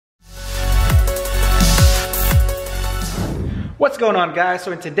What's going on, guys?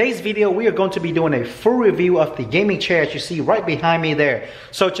 So in today's video we are going to be doing a full review of the gaming chair as you see right behind me there.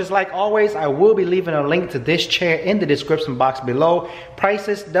 So just like always, I will be leaving a link to this chair in the description box below.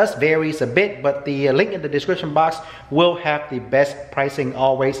 Prices does varies a bit, but the link in the description box will have the best pricing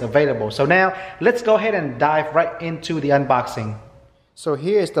always available. So now let's go ahead and dive right into the unboxing. So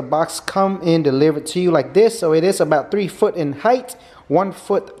here is the box come in delivered to you like this. So it is about 3 foot in height, 1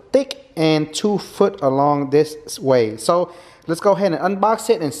 foot thick, and 2 foot along this way. So let's go ahead and unbox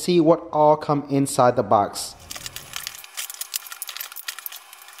it and see what all come inside the box.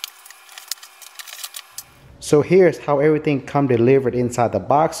 So here's how everything come delivered inside the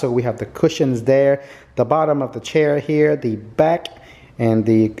box. So we have the cushions there, the bottom of the chair here, the back, and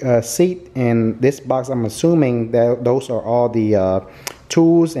the seat. And this box, I'm assuming that those are all the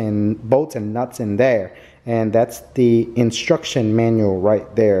tools and bolts and nuts in there. And that's the instruction manual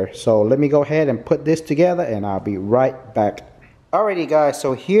right there. So let me go ahead and put this together and I'll be right back. Alrighty guys,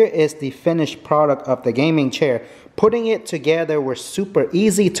 so here is the finished product of the gaming chair. Putting it together was super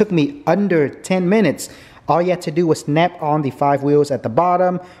easy. It took me under 10 minutes. All you had to do was snap on the 5 wheels at the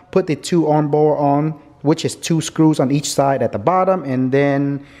bottom, put the 2 armbar on, which is 2 screws on each side at the bottom, and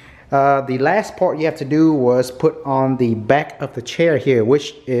then the last part you have to do was put on the back of the chair here,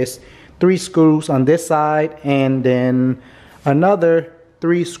 which is 3 screws on this side and then another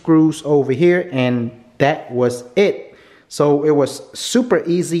 3 screws over here, and that was it. So it was super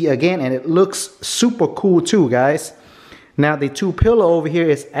easy again, and it looks super cool too, guys. Now the 2 pillow over here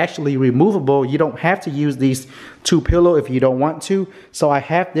is actually removable. You don't have to use these 2 pillow if you don't want to. So I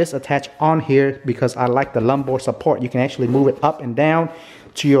have this attached on here because I like the lumbar support. You can actually move it up and down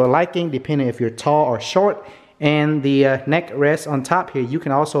to your liking depending if you're tall or short. And the neck rest on top here, you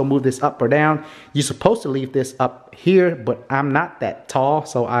can also move this up or down. You're supposed to leave this up here, but I'm not that tall,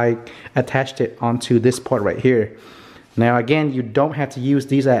 so I attached it onto this part right here. Now again, you don't have to use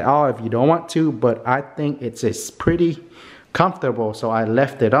these at all if you don't want to, but I think it's pretty comfortable, so I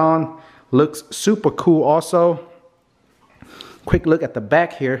left it on. Looks super cool also. Quick look at the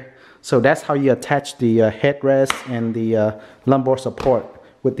back here. So that's how you attach the headrest and the lumbar support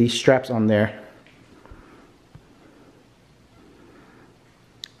with these straps on there.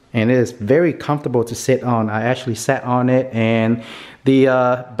 And it is very comfortable to sit on. I actually sat on it, and the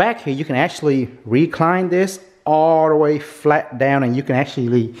back here, you can actually recline this all the way flat down, and you can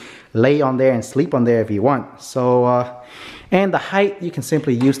actually lay on there and sleep on there if you want. So and the height, you can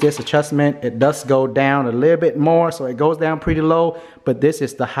simply use this adjustment. It does go down a little bit more, so it goes down pretty low, but this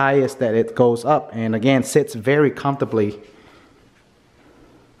is the highest that it goes up, and again sits very comfortably.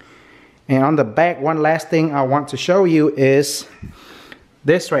 And on the back, one last thing I want to show you is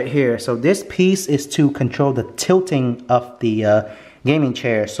this right here. So this piece is to control the tilting of the gaming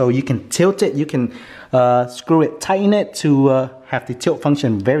chair. So you can tilt it, you can screw it, tighten it to have the tilt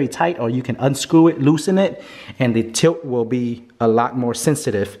function very tight, or you can unscrew it, loosen it, and the tilt will be a lot more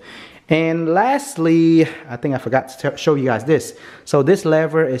sensitive. And lastly, I think I forgot to show you guys this. So this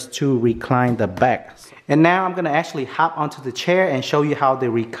lever is to recline the back. And now I'm gonna actually hop onto the chair and show you how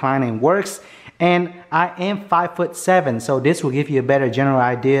the reclining works. And I am 5'7", so this will give you a better general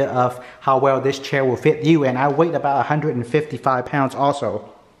idea of how well this chair will fit you. And I weigh about 155 pounds also.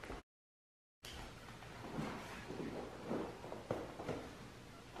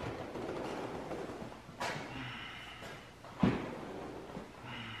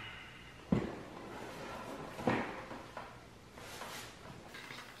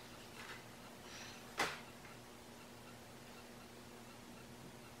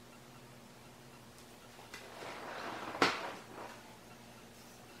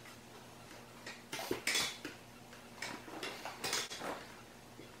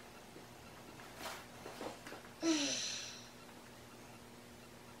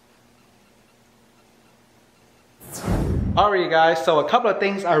 Alright guys, so a couple of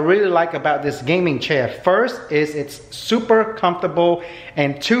things I really like about this gaming chair. First is it's super comfortable,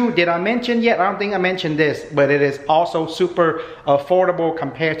 and 2, did I mention yet? I don't think I mentioned this, but it is also super affordable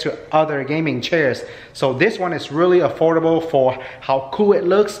compared to other gaming chairs. So this one is really affordable for how cool it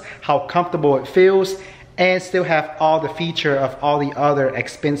looks, how comfortable it feels, and still have all the feature of all the other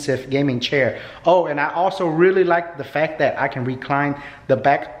expensive gaming chair. Oh, and I also really like the fact that I can recline the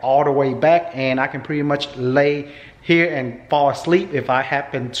back all the way back, and I can pretty much lay here and fall asleep if I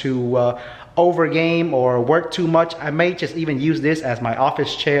happen to over game or work too much, I may just even use this as my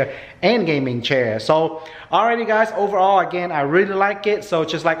office chair and gaming chair. So alrighty guys, overall again, I really like it. So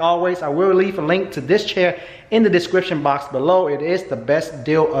just like always, I will leave a link to this chair in the description box below. It is the best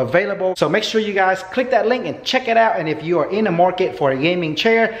deal available. So make sure you guys click that link and check it out. And if you are in the market for a gaming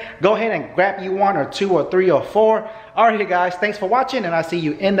chair, go ahead and grab you one or two or three or four. Alrighty guys, thanks for watching and I'll see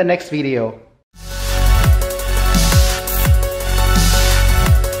you in the next video.